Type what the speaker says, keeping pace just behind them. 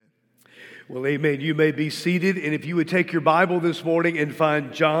Well, amen. You may be seated, and if you would take your Bible this morning and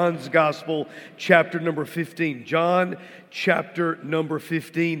find John's Gospel, chapter number 15. John, chapter number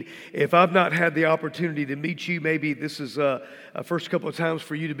 15. If I've not had the opportunity to meet you, maybe this is a first couple of times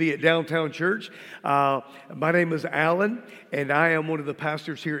for you to be at Downtown Church. My name is Alan, and I am one of the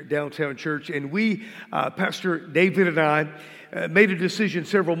pastors here at Downtown Church. And we, Pastor David and I, made a decision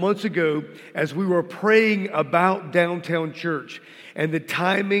several months ago as we were praying about Downtown Church and the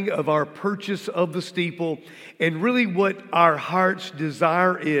timing of our purchase of the steeple and really what our heart's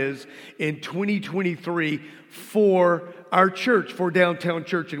desire is in 2023 for our church, for Downtown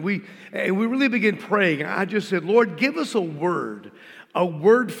Church. And we really began praying. I just said, Lord, give us a word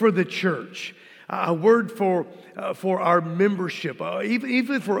for the church, a word for our membership,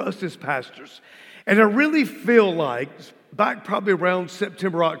 even for us as pastors. And I really feel like back probably around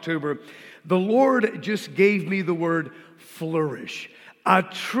September, October, the Lord just gave me the word flourish. I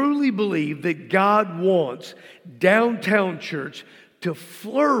truly believe that God wants Downtown Church to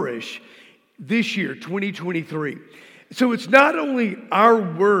flourish this year, 2023. So it's not only our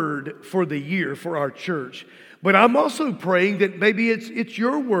word for the year for our church, but I'm also praying that maybe it's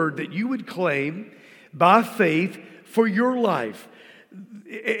your word that you would claim by faith for your life.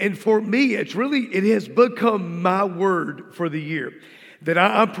 And for me, it has become my word for the year. That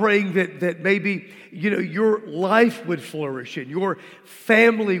I'm praying that maybe, your life would flourish and your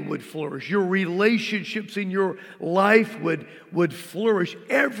family would flourish. Your relationships in your life would flourish.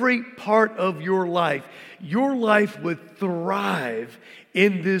 Every part of your life would thrive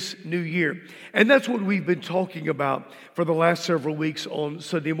in this new year. And that's what we've been talking about for the last several weeks on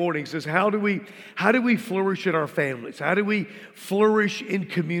Sunday mornings is how do we flourish in our families? How do we flourish in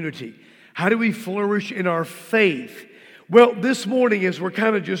community? How do we flourish in our faith? Well, this morning, as we're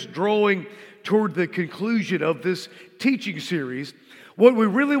kind of just drawing toward the conclusion of this teaching series, what we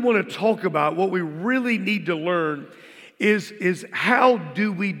really want to talk about, what we really need to learn is how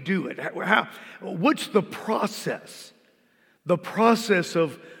do we do it? What's the process? The process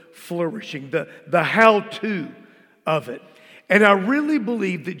of flourishing, the how-to of it. And I really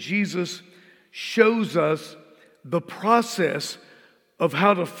believe that Jesus shows us the process of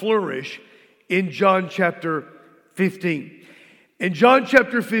how to flourish in John chapter 15. In John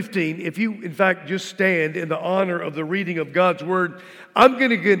chapter 15, if you, in fact, just stand in the honor of the reading of God's Word, I'm going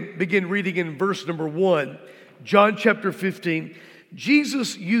to begin reading in verse number 1, John chapter 15.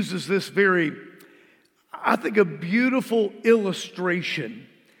 Jesus uses this I think, a beautiful illustration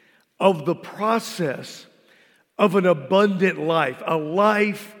of the process of an abundant life, a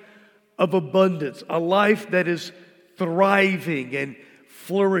life of abundance, a life that is thriving and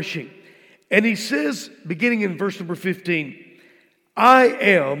flourishing. And he says, beginning in verse number 15, I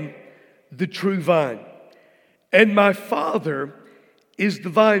am the true vine, and my Father is the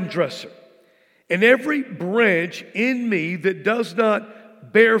vine dresser. And every branch in me that does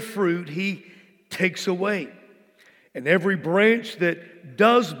not bear fruit, he takes away. And every branch that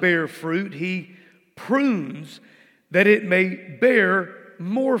does bear fruit, he prunes that it may bear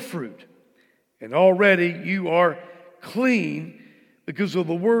more fruit. And already you are clean because of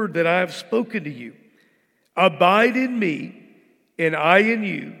the word that I have spoken to you. Abide in me, and I in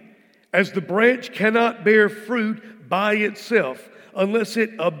you, as the branch cannot bear fruit by itself unless it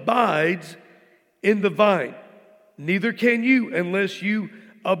abides in the vine. Neither can you unless you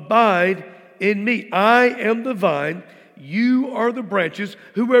abide in me. I am the vine, you are the branches.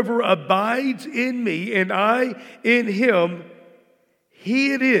 Whoever abides in me and I in him,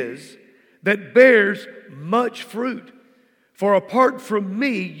 he it is that bears much fruit. For apart from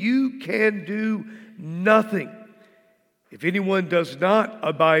me, you can do nothing. If anyone does not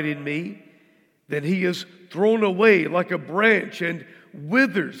abide in me, then he is thrown away like a branch and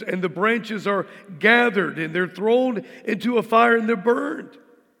withers, and the branches are gathered and they're thrown into a fire and they're burned.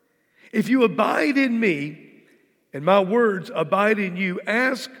 If you abide in me and my words abide in you,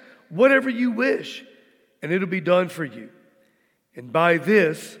 ask whatever you wish and it'll be done for you. And by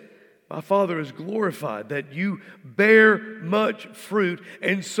this, my Father is glorified, that you bear much fruit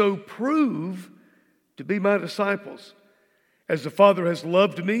and so prove to be my disciples. As the Father has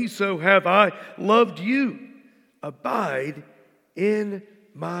loved me, so have I loved you. Abide in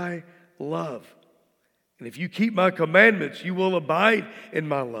my love. And if you keep my commandments, you will abide in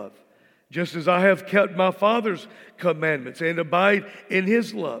my love, just as I have kept my Father's commandments and abide in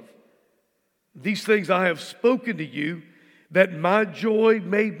his love. These things I have spoken to you, that my joy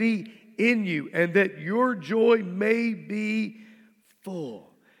may be in you, and that your joy may be full.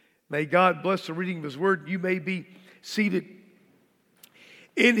 May God bless the reading of his word. You may be seated.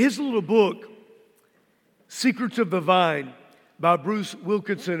 In his little book, Secrets of the Vine, by Bruce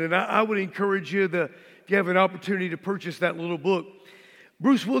Wilkinson. And I would encourage you, if you have an opportunity to purchase that little book,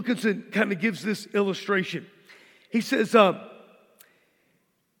 Bruce Wilkinson kind of gives this illustration. He says,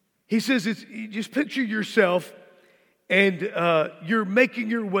 just picture yourself and you're making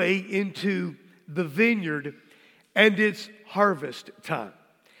your way into the vineyard and it's harvest time.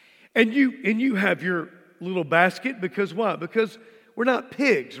 And you have your little basket because why? Because we're not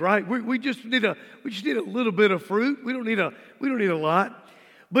pigs, right? We just need a little bit of fruit. We don't need a lot.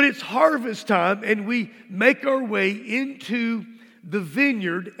 But it's harvest time and we make our way into the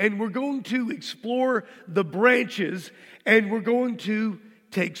vineyard and we're going to explore the branches and we're going to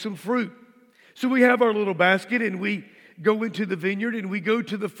take some fruit. So we have our little basket and we go into the vineyard and we go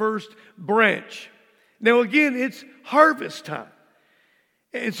to the first branch. Now again, it's harvest time.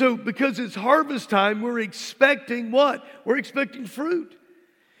 And so because it's harvest time, we're expecting what? We're expecting fruit.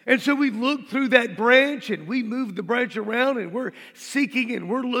 And so we look through that branch and we move the branch around and we're seeking and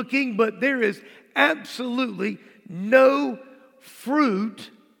we're looking, but there is absolutely no fruit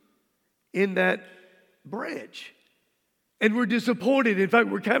in that branch. And we're disappointed. In fact,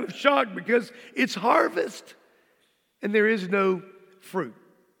 we're kind of shocked because it's harvest and there is no fruit.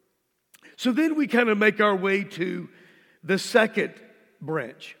 So then we kind of make our way to the second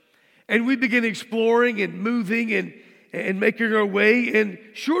branch. And we begin exploring and moving and making our way. And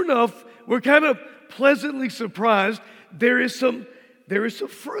sure enough, we're kind of pleasantly surprised. There is some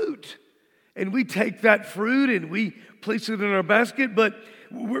fruit. And we take that fruit and we place it in our basket. But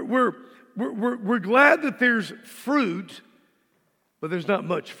we're glad that there's fruit, but there's not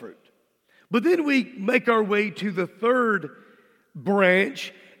much fruit. But then we make our way to the third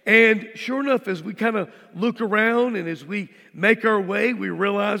branch. And sure enough, as we kind of look around and as we make our way, we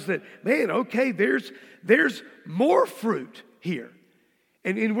realize that, man, okay, there's more fruit here.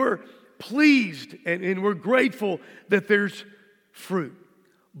 And we're pleased and we're grateful that there's fruit.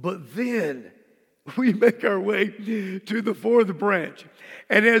 But then we make our way to the fourth branch.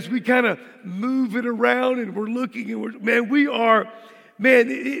 And as we kind of move it around and we're looking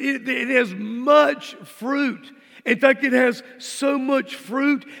and it has much fruit. In fact, it has so much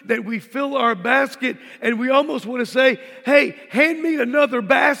fruit that we fill our basket and we almost want to say, hey, hand me another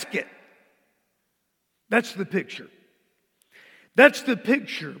basket. That's the picture. That's the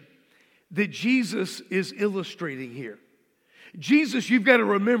picture that Jesus is illustrating here. Jesus, you've got to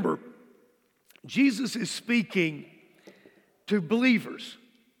remember, Jesus is speaking to believers.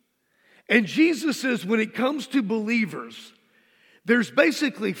 And Jesus says when it comes to believers, there's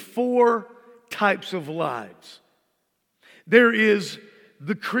basically four types of lives. There is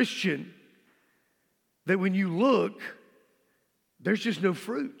the Christian that when you look, there's just no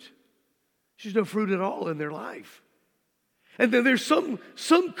fruit. There's just no fruit at all in their life. And then there's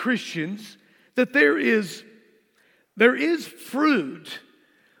some Christians that there is fruit,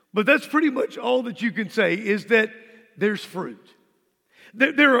 but that's pretty much all that you can say is that there's fruit.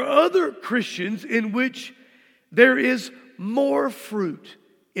 There are other Christians in which there is more fruit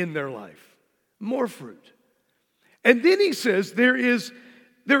in their life. More fruit. And then he says there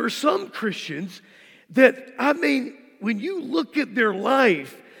are some Christians that, when you look at their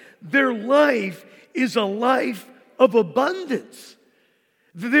life is a life of abundance.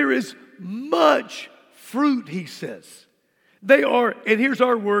 There is much fruit, he says. They are, and here's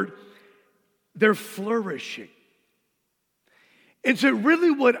our word, they're flourishing. And so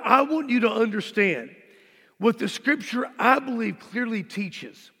really what I want you to understand, what the scripture I believe clearly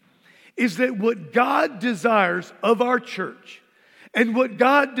teaches, is that what God desires of our church and what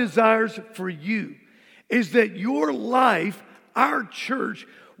God desires for you is that your life, our church,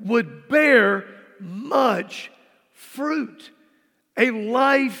 would bear much fruit, a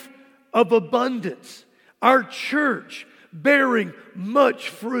life of abundance. Our church bearing much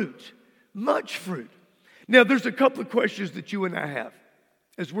fruit, much fruit. Now, there's a couple of questions that you and I have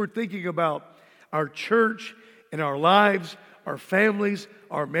as we're thinking about our church and our lives, our families,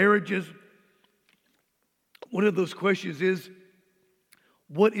 our marriages. One of those questions is,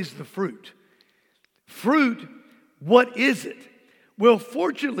 what is the fruit? Fruit, what is it? Well,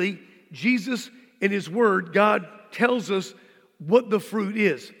 fortunately, Jesus in His Word, God tells us what the fruit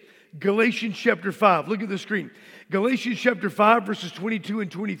is. Galatians chapter 5, look at the screen. Galatians chapter 5, verses 22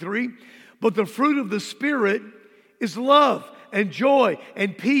 and 23. But the fruit of the Spirit is love and joy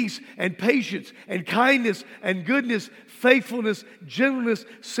and peace and patience and kindness and goodness, faithfulness, gentleness,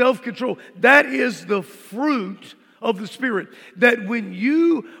 self-control. That is the fruit of the Spirit. That when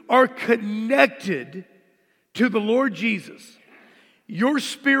you are connected to the Lord Jesus, your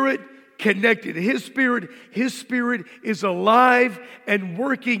spirit connected to His Spirit is alive and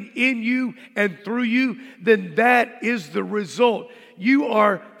working in you and through you, then that is the result. You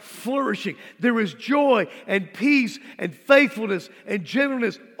are flourishing. There is joy and peace and faithfulness and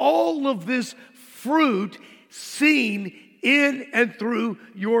gentleness. All of this fruit seen in and through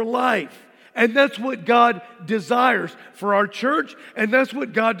your life. And that's what God desires for our church, and that's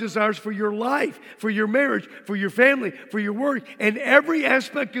what God desires for your life, for your marriage, for your family, for your work, and every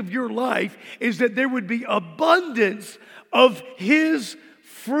aspect of your life is that there would be abundance of His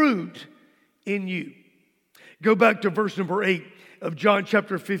fruit in you. Go back to verse number 8 of John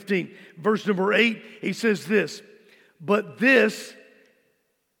chapter 15. Verse number 8, he says this, "But this,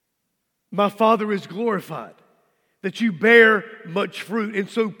 my Father is glorified, that you bear much fruit and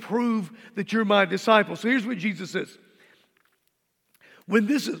so prove that you're my disciples." So here's what Jesus says.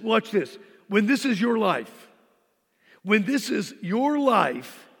 Watch this. When this is your life,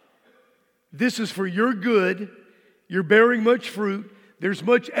 this is for your good. You're bearing much fruit. There's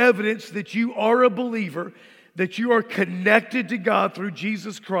much evidence that you are a believer, that you are connected to God through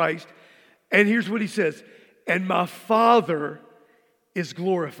Jesus Christ. And here's what he says, "And my Father is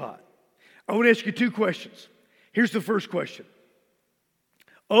glorified." I want to ask you two questions. Here's the first question.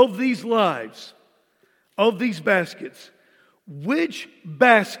 Of these lives, of these baskets, which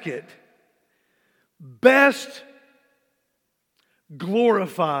basket best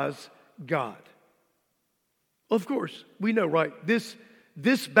glorifies God? Of course, we know, right? This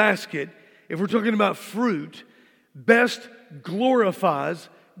basket, if we're talking about fruit, best glorifies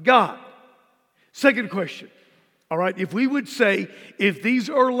God. Second question, all right? If we would say, if these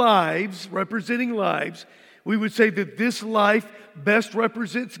are lives, representing lives, we would say that this life best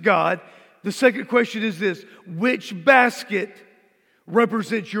represents God. The second question is this: which basket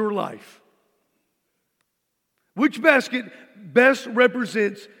represents your life? Which basket best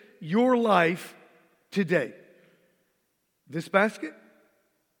represents your life today? This basket?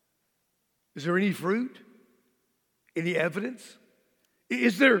 Is there any fruit? Any evidence?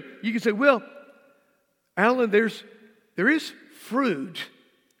 Is there, you can say, well, Alan, there is fruit,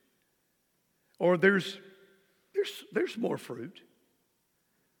 or there's more fruit.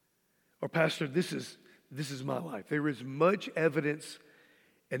 Or Pastor, this is my life. There is much evidence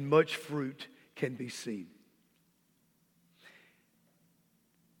and much fruit can be seen.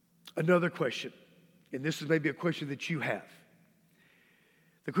 Another question, and this is maybe a question that you have.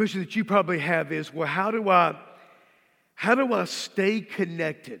 The question that you probably have is, well, how do I stay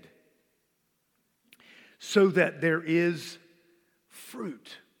connected so that there is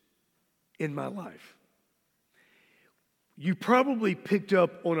fruit in my life? You probably picked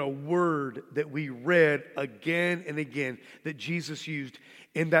up on a word that we read again and again that Jesus used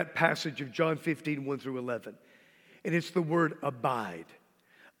in that passage of John 15, 1 through 11. And it's the word abide.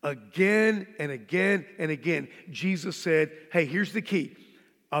 Again and again and again, Jesus said, hey, here's the key.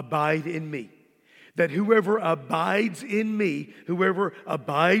 Abide in me. That whoever abides in me, the one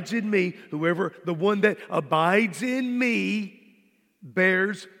that abides in me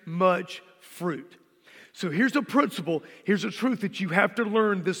bears much fruit. So here's a principle, here's a truth that you have to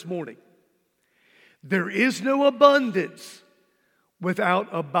learn this morning. There is no abundance without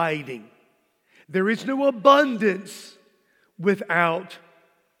abiding. There is no abundance without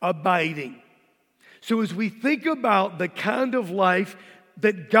abiding. So as we think about the kind of life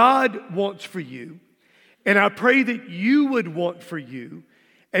that God wants for you, and I pray that you would want for you,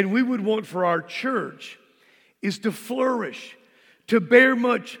 and we would want for our church, is to flourish, to bear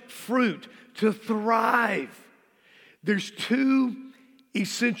much fruit, to thrive. There's two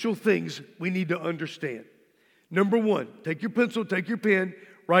essential things we need to understand. Number one, take your pencil, take your pen,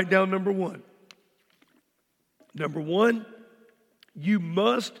 write down number one. Number one, you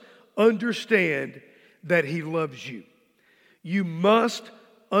must understand that He loves you. You must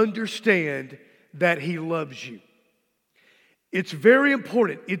understand that He loves you. It's very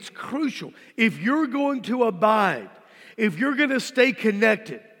important. It's crucial. If you're going to abide, if you're going to stay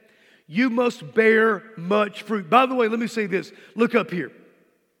connected, you must bear much fruit. By the way, let me say this. Look up here.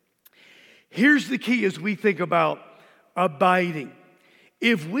 Here's the key as we think about abiding.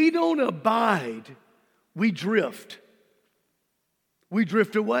 If we don't abide, we drift. We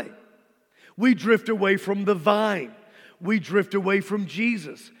drift away. We drift away from the vine. We drift away from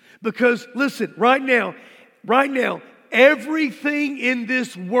Jesus. Because listen, right now, everything in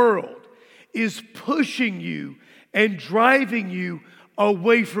this world is pushing you and driving you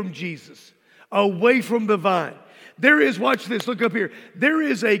away from Jesus, away from the vine. There is, watch this, look up here. There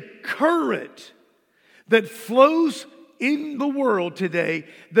is a current that flows in the world today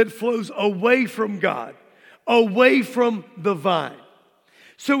that flows away from God, away from the vine.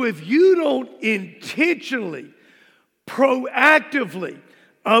 So if you don't intentionally, proactively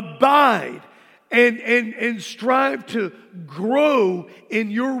abide and strive to grow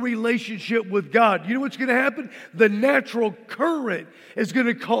in your relationship with God, you know what's going to happen? The natural current is going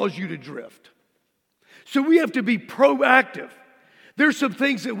to cause you to drift. So we have to be proactive. There's some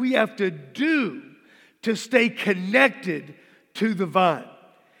things that we have to do to stay connected to the vine.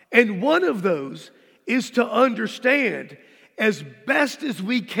 And one of those is to understand as best as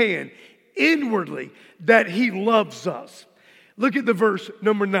we can inwardly that He loves us. Look at the verse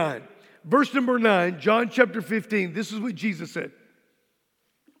number 9. Verse number 9, John chapter 15, this is what Jesus said.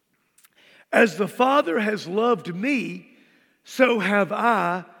 As the Father has loved me, so have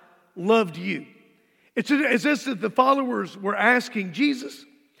I loved you. It's as if the followers were asking Jesus,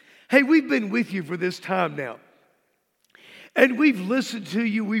 hey, we've been with you for this time now. And we've listened to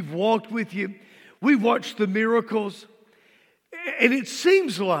you, we've walked with you, we've watched the miracles. And it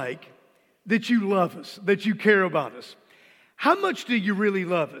seems like that you love us, that you care about us. How much do you really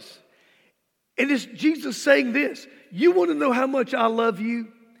love us? And it's Jesus saying this, you want to know how much I love you?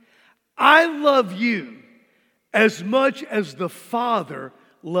 I love you as much as the Father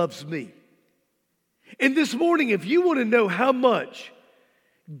loves me. And this morning, if you want to know how much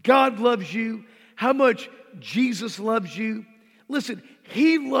God loves you, how much Jesus loves you, listen,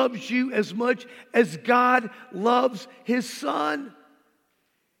 He loves you as much as God loves His Son.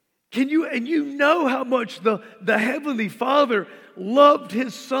 And you know how much the Heavenly Father loved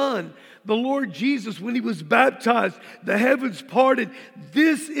His Son, the Lord Jesus, when He was baptized, the heavens parted.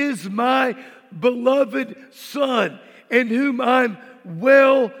 This is my beloved Son, in whom I'm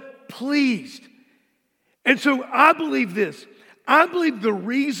well pleased. And so I believe this. I believe the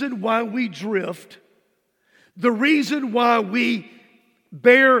reason why we drift, the reason why we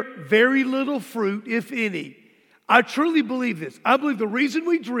bear very little fruit, if any, I truly believe this. I believe the reason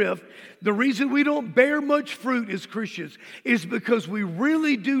we drift, the reason we don't bear much fruit as Christians is because we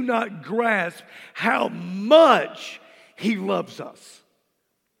really do not grasp how much He loves us.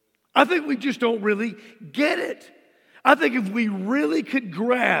 I think we just don't really get it. I think if we really could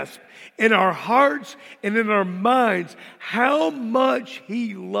grasp in our hearts and in our minds how much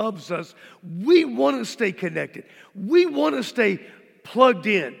He loves us, we want to stay connected. We want to stay plugged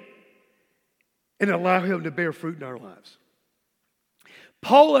in and allow Him to bear fruit in our lives.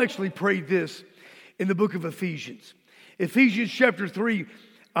 Paul actually prayed this in the book of Ephesians. Ephesians chapter 3,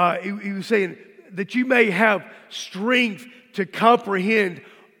 he was saying that you may have strength to comprehend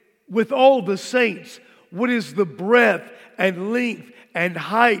with all the saints what is the breadth and length and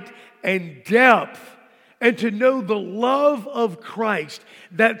height and depth, and to know the love of Christ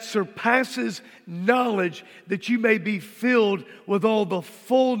that surpasses knowledge, that you may be filled with all the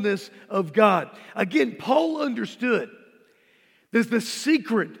fullness of God. Again, Paul understood there's the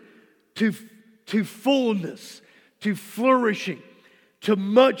secret to fullness, to flourishing, to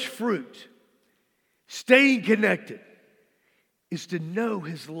much fruit, staying connected, is to know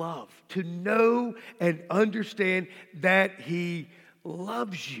His love, to know and understand that He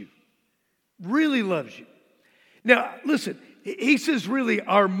loves you, really loves you. Now, listen, he says really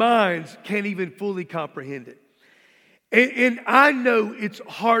our minds can't even fully comprehend it. And I know it's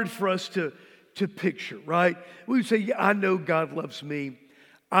hard for us to picture, right? We would say, yeah, I know God loves me.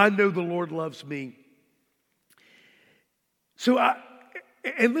 I know the Lord loves me.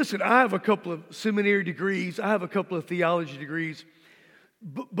 And listen, I have a couple of seminary degrees. I have a couple of theology degrees.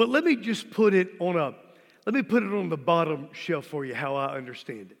 But let me just put it on the bottom shelf for you, how I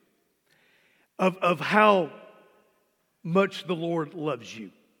understand it. Of how much the Lord loves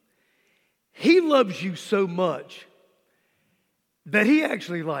you. He loves you so much that He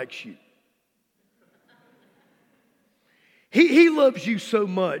actually likes you. He loves you so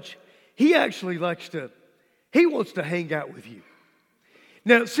much, He actually He wants to hang out with you.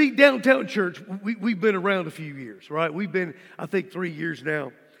 Now, see, Downtown Church, we've been around a few years, right? We've been, I think, 3 years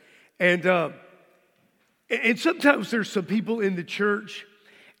now. And sometimes there's some people in the church,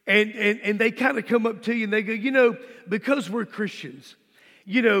 and they kind of come up to you and they go, because we're Christians,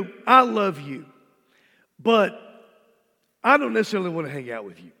 I love you, but I don't necessarily want to hang out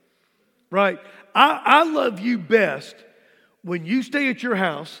with you, right? I love you best when you stay at your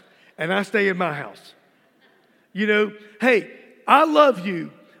house and I stay in my house. Hey, I love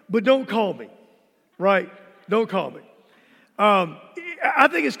you, but don't call me, right? Don't call me. I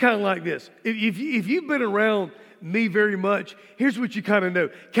think it's kind of like this. If you've been around me very much, here's what you kind of know.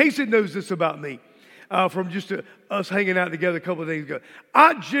 Casey knows this about me from just us hanging out together a couple of days ago.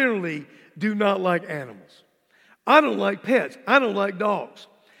 I generally do not like animals. I don't like pets. I don't like dogs.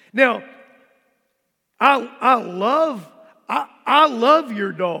 Now, I I love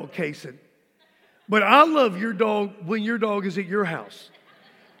your dog, Kason, but I love your dog when your dog is at your house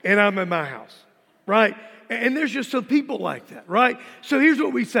and I'm at my house, right? And there's just some people like that, right? So here's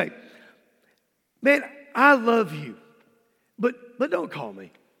what we say. Man, I love you, but don't call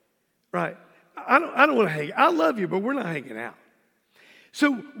me, right? I don't want to hang. I love you, but we're not hanging out.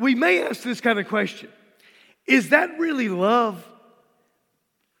 So we may ask this kind of question. Is that really love?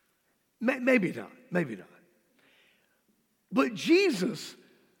 Maybe not. Maybe not. But Jesus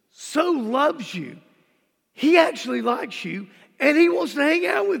so loves you, he actually likes you, and he wants to hang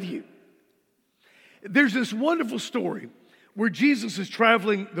out with you. There's this wonderful story where Jesus is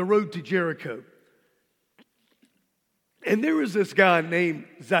traveling the road to Jericho. And there was this guy named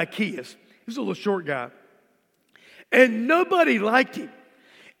Zacchaeus. He was a little short guy. And nobody liked him.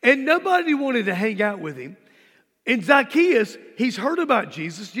 And nobody wanted to hang out with him. And Zacchaeus, he's heard about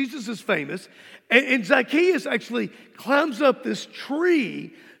Jesus. Jesus is famous. And Zacchaeus actually climbs up this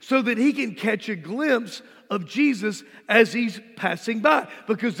tree so that he can catch a glimpse of Jesus as he's passing by,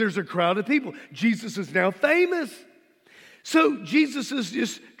 because there's a crowd of people. Jesus is now famous. So Jesus is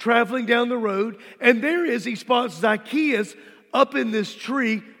just traveling down the road, and he spots Zacchaeus up in this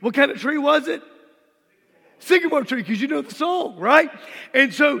tree. What kind of tree was it? Sycamore tree, because you know the song, right?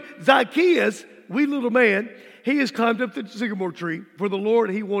 And so Zacchaeus, wee little man, he has climbed up the sycamore tree for the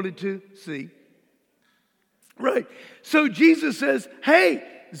Lord he wanted to see. Right. So Jesus says, hey,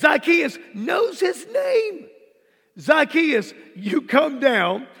 Zacchaeus, knows his name. Zacchaeus, you come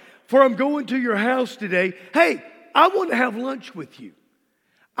down, for I'm going to your house today. Hey, I want to have lunch with you.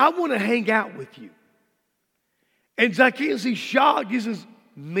 I want to hang out with you. And Zacchaeus, he's shocked. He says,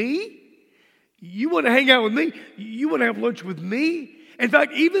 me? You want to hang out with me? You want to have lunch with me? In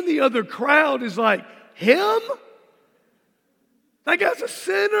fact, even the other crowd is like, him? That guy's a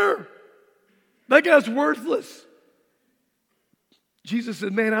sinner. That guy's worthless. Jesus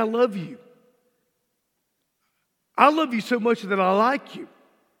said, man, I love you. I love you so much that I like you.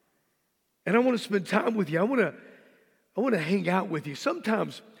 And I want to spend time with you. I want to hang out with you.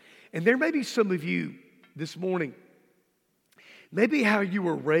 Sometimes, and there may be some of you this morning, maybe how you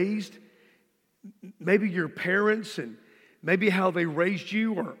were raised, maybe your parents, and maybe how they raised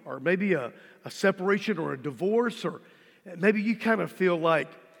you, or maybe a separation or a divorce, or maybe you kind of feel like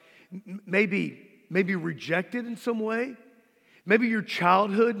maybe rejected in some way. Maybe your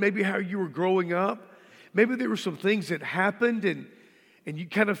childhood, maybe how you were growing up. Maybe there were some things that happened and you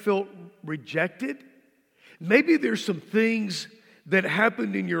kind of felt rejected. Maybe there's some things that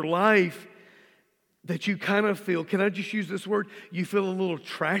happened in your life that you kind of feel, can I just use this word? You feel a little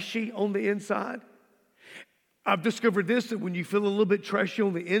trashy on the inside. I've discovered this, that when you feel a little bit trashy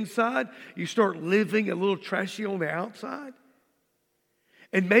on the inside, you start living a little trashy on the outside.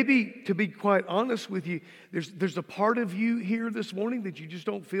 And maybe, to be quite honest with you, there's a part of you here this morning that you just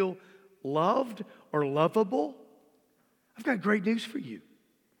don't feel loved or lovable. I've got great news for you.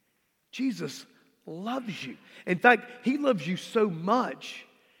 Jesus loves you. In fact, he loves you so much.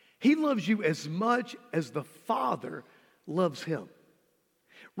 He loves you as much as the Father loves him.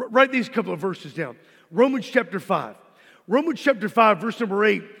 Write these couple of verses down. Romans chapter 5. Romans chapter 5, verse number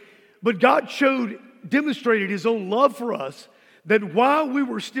 8. But God demonstrated his own love for us, that while we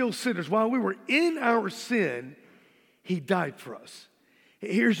were still sinners, while we were in our sin, he died for us.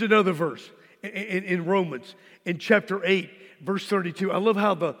 Here's another verse in Romans, in chapter 8, verse 32. I love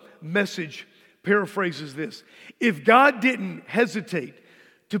how the Message paraphrases this. If God didn't hesitate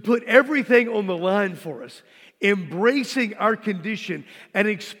to put everything on the line for us, embracing our condition and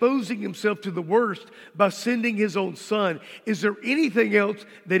exposing himself to the worst by sending his own son, is there anything else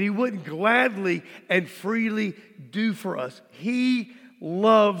that he wouldn't gladly and freely do for us? He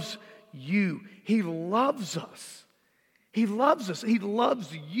loves you. He loves us. He loves us. He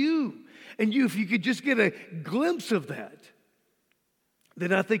loves you. And you, if you could just get a glimpse of that,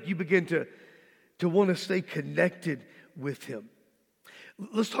 then I think you begin to want to stay connected with him.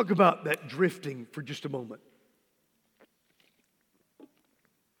 Let's talk about that drifting for just a moment.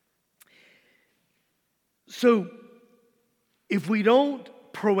 So, if we don't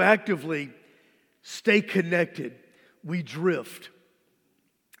proactively stay connected, we drift.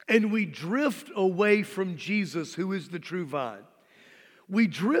 And we drift away from Jesus, who is the true vine. We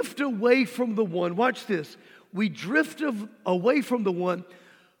drift away from the one, watch this, we drift away from the one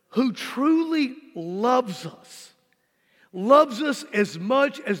who truly loves us as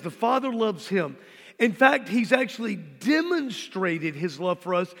much as the Father loves him. In fact, he's actually demonstrated his love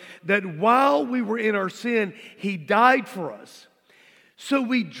for us, that while we were in our sin, he died for us. So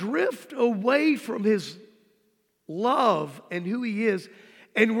we drift away from his love and who he is,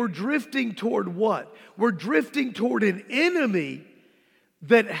 And we're drifting toward what? We're drifting toward an enemy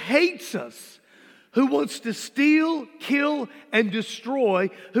that hates us, who wants to steal, kill, and destroy,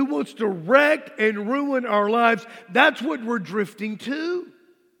 who wants to wreck and ruin our lives. That's what we're drifting to.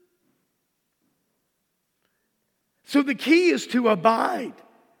 So the key is to abide.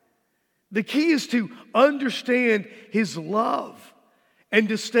 The key is to understand His love and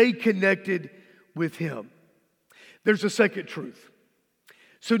to stay connected with Him. There's a second truth.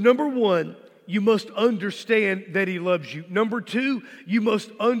 So number one, you must understand that He loves you. Number two, you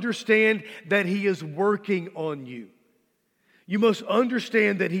must understand that He is working on you. You must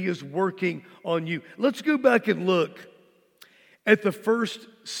understand that He is working on you. Let's go back and look at the first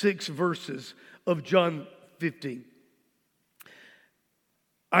 6 verses of John 15.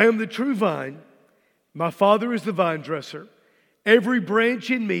 I am the true vine. My Father is the vine dresser. Every branch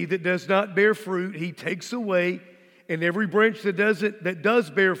in me that does not bear fruit, He takes away. And every branch that does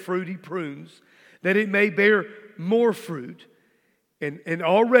bear fruit, He prunes, that it may bear more fruit. And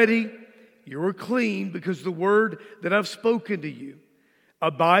already you are clean because of the word that I've spoken to you.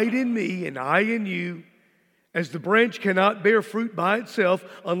 Abide in me and I in you. As the branch cannot bear fruit by itself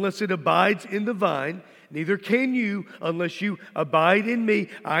unless it abides in the vine, neither can you unless you abide in me.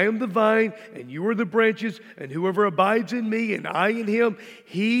 I am the vine and you are the branches, and whoever abides in me and I in him,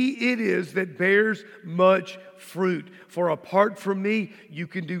 he it is that bears much fruit. For apart from me, you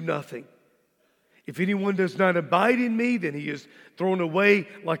can do nothing. If anyone does not abide in me, then he is thrown away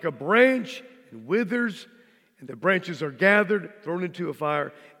like a branch and withers, and the branches are gathered, thrown into a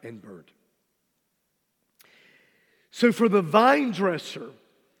fire, and burned. So for the vine dresser,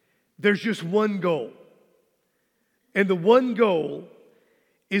 there's just one goal. And the one goal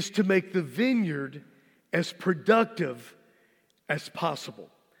is to make the vineyard as productive as possible.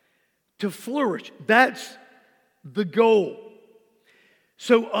 To flourish. That's the goal.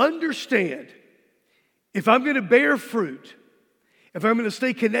 So understand, if I'm going to bear fruit, if I'm going to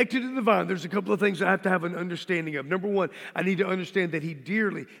stay connected to the vine, there's a couple of things I have to have an understanding of. Number one, I need to understand that He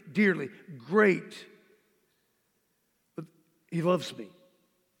dearly, dearly, He loves me.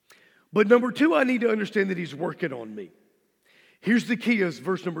 But number two, I need to understand that He's working on me. Here's the key, is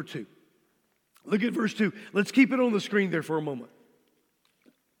verse number 2. Look at verse 2. Let's keep it on the screen there for a moment.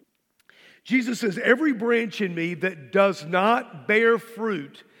 Jesus says, every branch in me that does not bear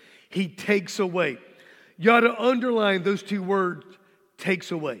fruit, He takes away. You ought to underline those two words,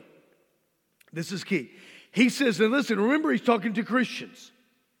 takes away. This is key. He says, and listen, remember He's talking to Christians.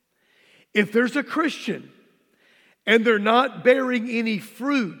 If there's a Christian and they're not bearing any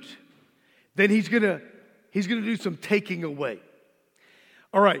fruit, then He's gonna do some taking away.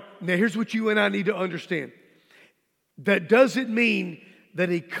 All right, now here's what you and I need to understand. That doesn't mean that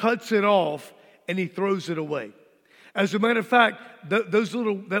He cuts it off and He throws it away. As a matter of fact, that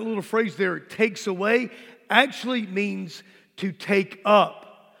little phrase there, takes away, actually means to take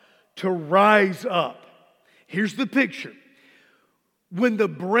up, to rise up. Here's the picture. When the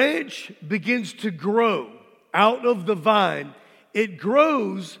branch begins to grow out of the vine, it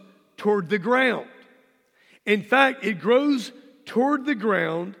grows toward the ground. In fact, it grows toward the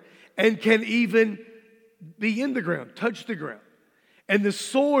ground and can even be in the ground, touch the ground. And the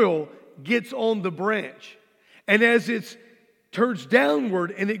soil gets on the branch. And as it turns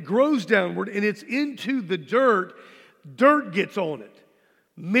downward and it grows downward and it's into the dirt, dirt gets on it.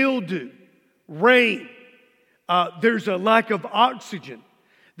 Mildew, rain. There's a lack of oxygen.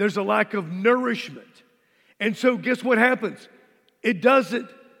 There's a lack of nourishment. And so guess what happens? It doesn't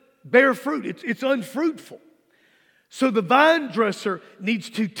bear fruit. It's unfruitful. So the vine dresser needs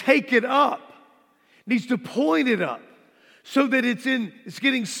to take it up, needs to point it up so that it's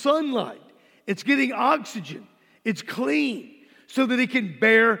getting sunlight, it's getting oxygen, it's clean so that it can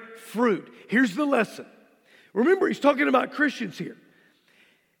bear fruit. Here's the lesson. Remember, He's talking about Christians here.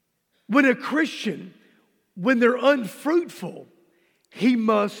 When a Christian, when they're unfruitful, he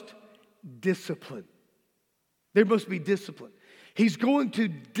must discipline. There must be discipline. He's going to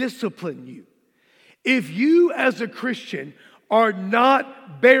discipline you. If you as a Christian are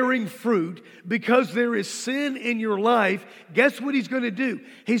not bearing fruit because there is sin in your life, guess what He's going to do?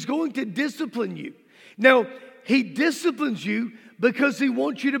 He's going to discipline you. Now, He disciplines you because He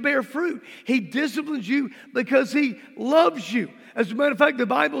wants you to bear fruit. He disciplines you because He loves you. As a matter of fact, the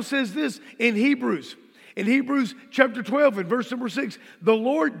Bible says this in Hebrews. In Hebrews chapter 12 and verse number 6, the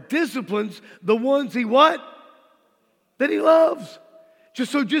Lord disciplines the ones He what? That He loves.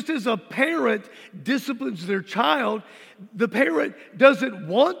 Just as a parent disciplines their child, the parent doesn't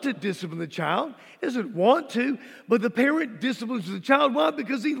want to discipline the child, doesn't want to, but the parent disciplines the child. Why?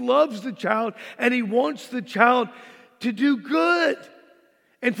 Because he loves the child and he wants the child to do good.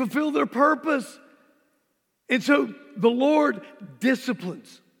 and fulfill their purpose. And so the Lord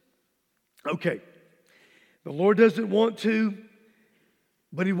disciplines. Okay, the Lord doesn't want to,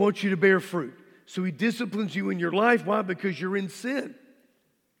 but He wants you to bear fruit. So He disciplines you in your life. Why? Because you're in sin.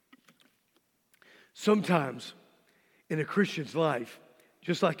 Sometimes in a Christian's life,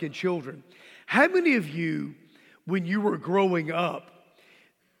 just like in children, how many of you, when you were growing up,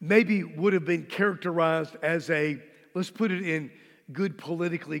 maybe would have been characterized as let's put it in good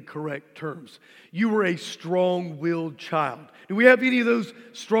politically correct terms, you were a strong-willed child? Do we have any of those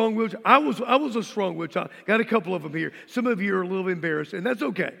strong-willed? I was a strong-willed child. Got a couple of them here. Some of you are a little embarrassed, and that's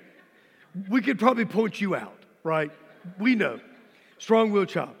okay. We could probably point you out, right? We know. Strong-willed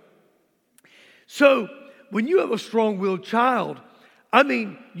child. So when you have a strong-willed child,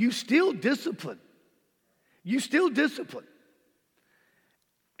 you still discipline. You still discipline.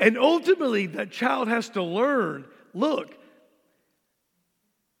 And ultimately, that child has to learn, look,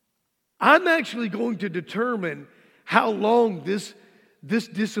 I'm actually going to determine how long this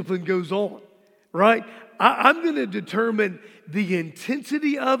discipline goes on, right? I'm going to determine the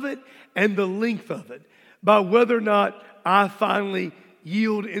intensity of it and the length of it by whether or not I finally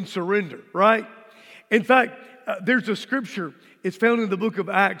yield and surrender, right? In fact, there's a scripture, it's found in the book of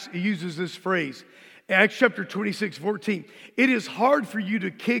Acts. It uses this phrase, Acts chapter 26:14. It is hard for you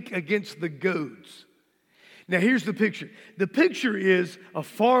to kick against the goads. Now here's the picture. The picture is a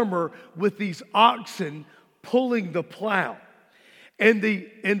farmer with these oxen pulling the plow. And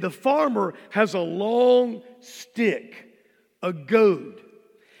the farmer has a long stick, a goad.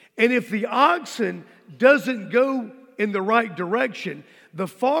 And if the oxen doesn't go in the right direction, the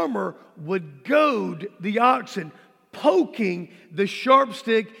farmer would goad the oxen, poking the sharp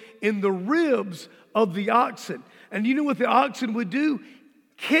stick in the ribs of the oxen. And you know what the oxen would do?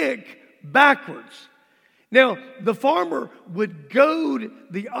 Kick backwards. Now, the farmer would goad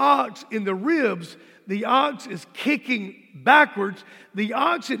the ox in the ribs. The ox is kicking backwards. The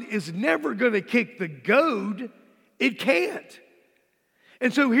oxen is never going to kick the goad. It can't.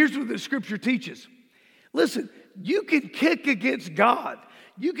 And so here's what the scripture teaches. Listen, you can kick against God.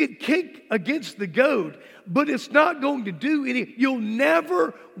 You can kick against the goad, but it's not going to do any. You'll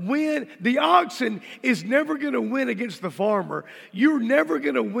never win. The oxen is never going to win against the farmer. You're never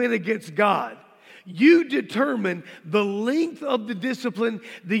going to win against God. You determine the length of the discipline,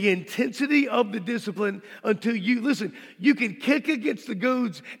 the intensity of the discipline until listen, you can kick against the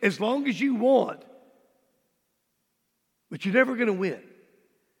goads as long as you want, but you're never going to win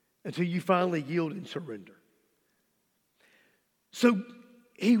until you finally yield and surrender. So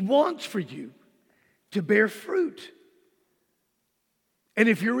He wants for you to bear fruit. And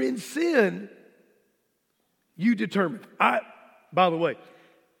if you're in sin, you determine. By the way,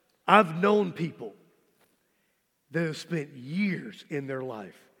 I've known people that have spent years in their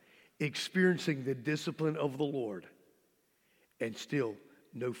life experiencing the discipline of the Lord and still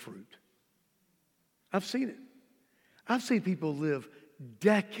no fruit. I've seen it. I've seen people live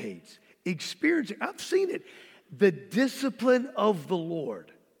decades experiencing, I've seen it, the discipline of the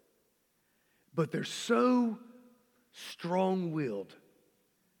Lord, but they're so strong-willed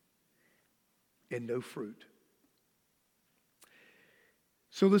and no fruit.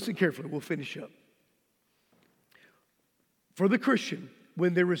 So listen carefully, we'll finish up. For the Christian,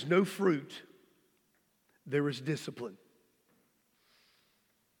 when there is no fruit, there is discipline.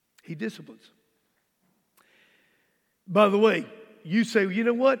 He disciplines. By the way, you say, you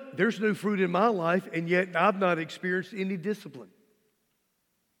know what? There's no fruit in my life, and yet I've not experienced any discipline.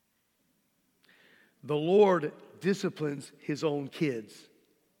 The Lord disciplines His own kids.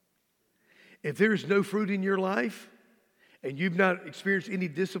 If there is no fruit in your life, and you've not experienced any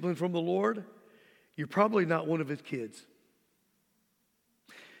discipline from the Lord, you're probably not one of His kids.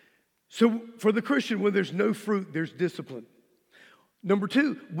 So for the Christian, when there's no fruit, there's discipline. Number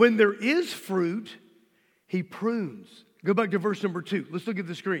two, when there is fruit, He prunes. Go back to verse number 2. Let's look at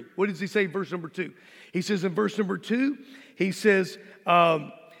the screen. What does He say in verse number 2? He says in verse number 2, He says,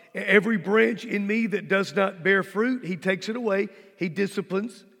 every branch in me that does not bear fruit, He takes it away. He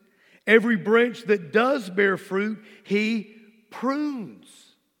disciplines. Every branch that does bear fruit, He prunes.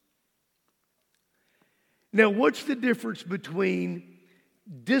 Now, what's the difference between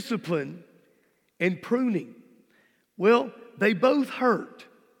discipline and pruning? Well, they both hurt.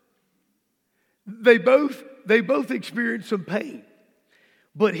 They both experience some pain.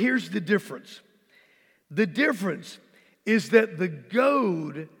 But here's the difference. The difference is that the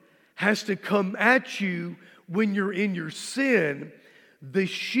goad has to come at you when you're in your sin. The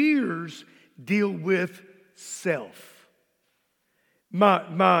shears deal with self.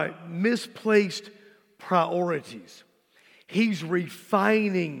 My misplaced priorities. He's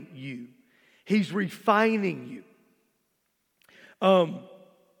refining you. He's refining you.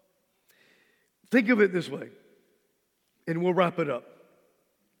 Think of it this way, and we'll wrap it up.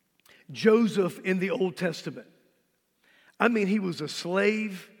 Joseph in the Old Testament. I mean, he was a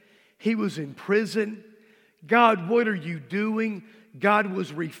slave. He was in prison. God, what are you doing? God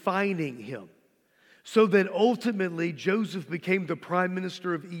was refining him so that ultimately Joseph became the prime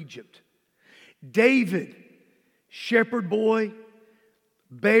minister of Egypt. David, shepherd boy,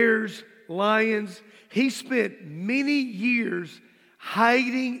 bears, lions. He spent many years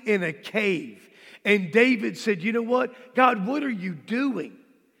hiding in a cave. And David said, you know what? God, what are you doing?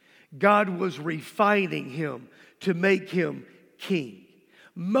 God was refining him to make him king.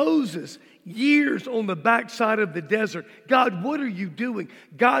 Moses, years on the backside of the desert. God, what are you doing?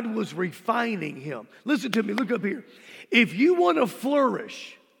 God was refining him. Listen to me, look up here. If you want to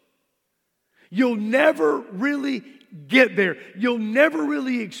flourish, you'll never really get there. You'll never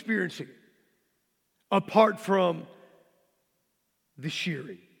really experience it apart from the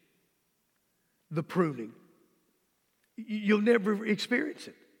shearing, the pruning. You'll never experience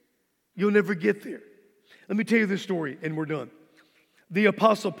it. You'll never get there. Let me tell you this story and we're done. The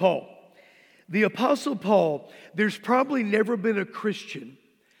Apostle Paul. The Apostle Paul, there's probably never been a Christian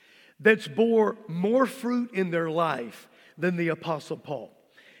that's bore more fruit in their life than the Apostle Paul.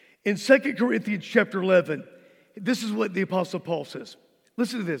 In 2 Corinthians chapter 11, this is what the Apostle Paul says.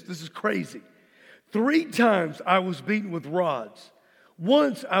 Listen to this. This is crazy. 3 times I was beaten with rods.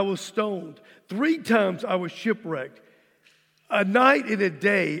 Once I was stoned. 3 times I was shipwrecked. A night and a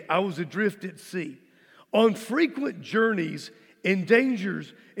day I was adrift at sea. On frequent journeys, in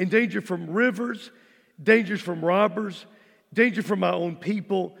danger from rivers, dangers from robbers, danger from my own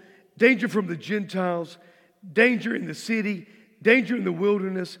people, danger from the Gentiles, danger in the city, danger in the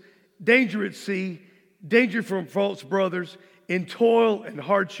wilderness, danger at sea, danger from false brothers, in toil and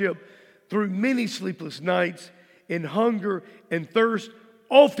hardship, through many sleepless nights, in hunger and thirst,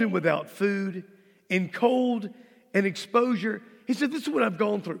 often without food, in cold and exposure. He said, this is what I've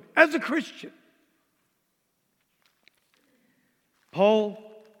gone through as a Christian. Paul,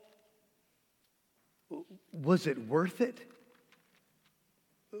 was it worth it?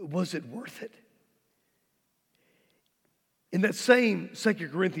 Was it worth it? In that same 2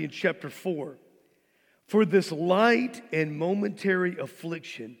 Corinthians chapter 4, for this light and momentary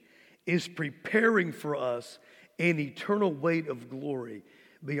affliction is preparing for us an eternal weight of glory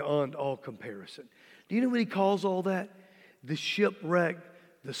beyond all comparison. Do you know what he calls all that? The shipwreck,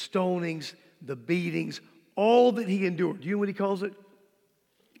 the stonings, the beatings, all that he endured. Do you know what he calls it?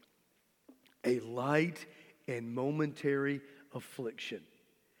 A light and momentary affliction.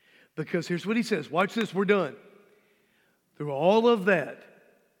 Because here's what he says. Watch this, we're done. Through all of that,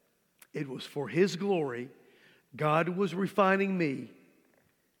 it was for his glory. God was refining me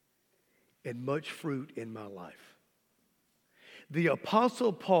and much fruit in my life. The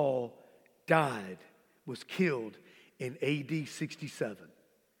Apostle Paul died, was killed in AD 67.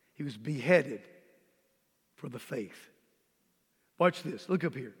 He was beheaded for the faith. Watch this. Look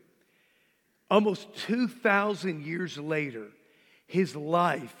up here. Almost 2,000 years later, his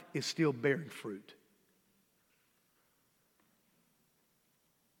life is still bearing fruit.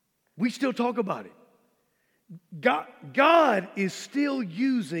 We still talk about it. God is still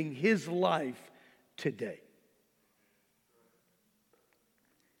using his life today.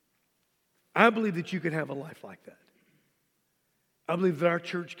 I believe that you can have a life like that. I believe that our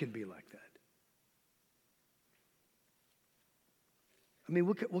church can be like that. I mean,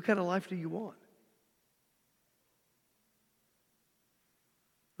 what kind of life do you want?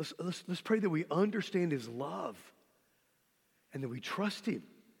 Let's pray that we understand his love and that we trust him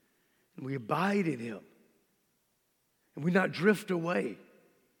and we abide in him and we not drift away.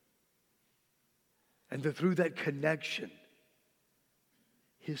 And that through that connection,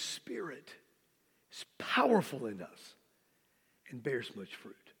 his Spirit is powerful in us and bears much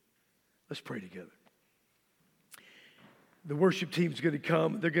fruit. Let's pray together. The worship team's going to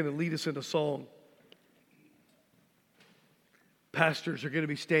come. They're going to lead us in a song. Pastors are going to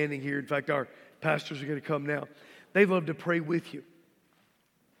be standing here. In fact, our pastors are going to come now. They'd love to pray with you.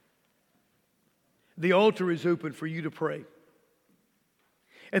 The altar is open for you to pray.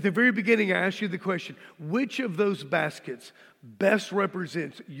 At the very beginning, I asked you the question, which of those baskets best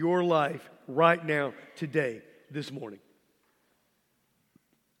represents your life right now, today, this morning?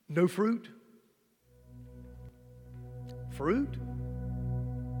 No fruit? Fruit?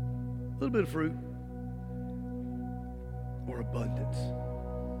 A little bit of fruit. Or abundance.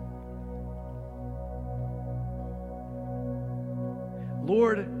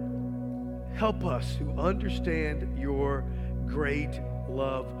 Lord, help us to understand your great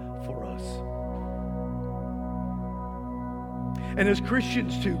love for us. And as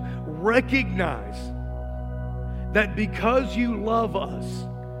Christians, to recognize that because you love us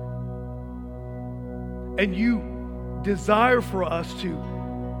and you desire for us to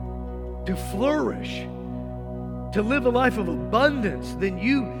flourish, to live a life of abundance, then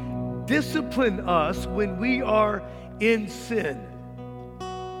you discipline us when we are in sin.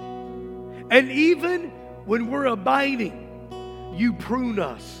 And even when we're abiding, you prune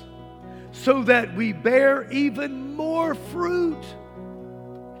us so that we bear even more fruit.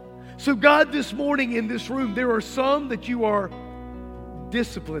 So God, this morning in this room, there are some that you are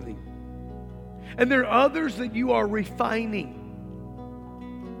disciplining. And there are others that you are refining.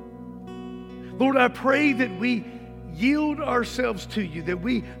 Lord, I pray that we yield ourselves to you, that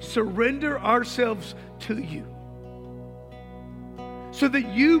we surrender ourselves to you, so that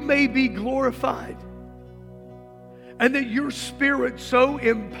you may be glorified, and that your Spirit so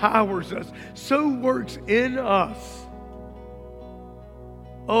empowers us, so works in us.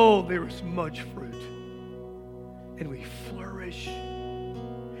 Oh, there is much fruit, and we flourish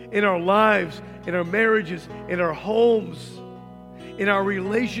in our lives, in our marriages, in our homes, in our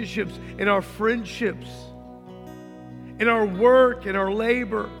relationships, in our friendships, in our work, in our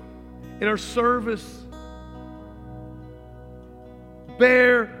labor, in our service.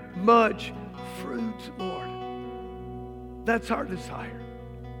 Bear much fruit, Lord. That's our desire.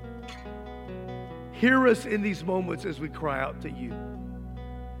 Hear us in these moments as we cry out to you.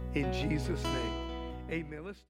 In Jesus' name, amen.